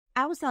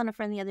I was telling a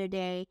friend the other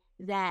day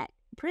that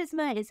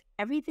Prisma is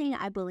everything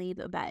I believe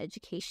about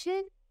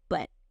education,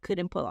 but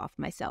couldn't pull off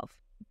myself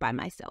by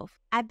myself.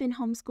 I've been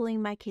homeschooling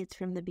my kids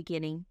from the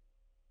beginning,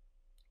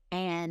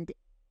 and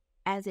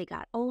as they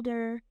got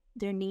older,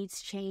 their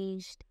needs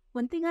changed.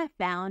 One thing I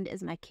found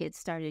as my kids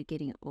started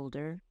getting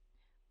older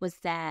was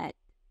that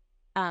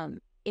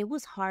it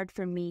was hard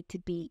for me to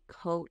be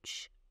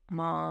coach,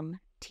 mom,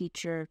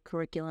 teacher,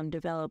 curriculum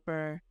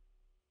developer,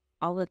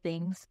 all the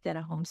things that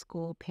a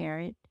homeschool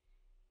parent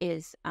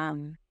is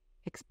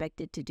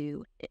expected to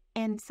do.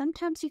 And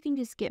sometimes you can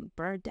just get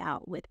burnt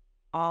out with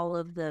all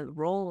of the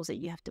roles that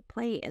you have to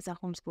play as a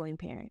homeschooling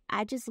parent.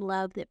 I just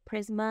love that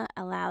Prisma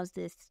allows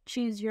this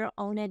choose your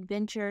own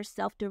adventure,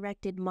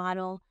 self-directed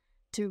model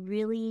to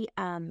really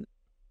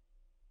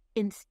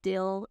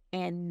instill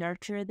and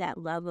nurture that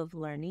love of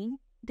learning.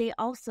 They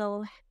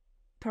also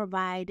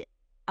provide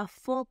a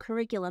full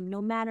curriculum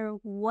no matter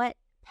what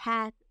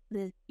path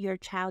your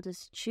child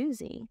is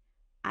choosing.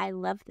 I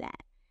love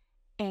that.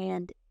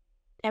 And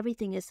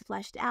everything is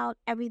fleshed out.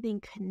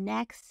 Everything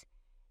connects.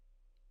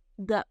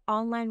 The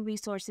online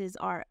resources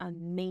are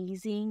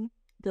amazing.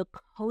 The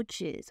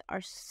coaches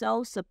are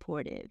so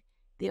supportive.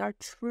 They are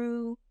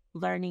true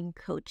learning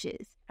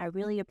coaches. I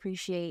really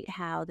appreciate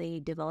how they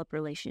develop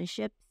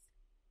relationships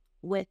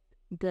with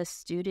the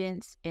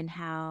students and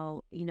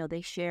how,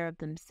 they share of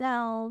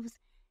themselves,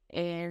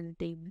 and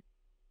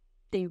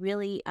they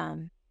really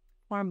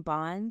form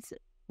bonds,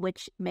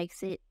 which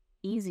makes it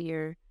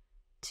easier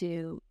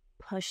to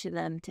push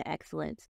them to excellence.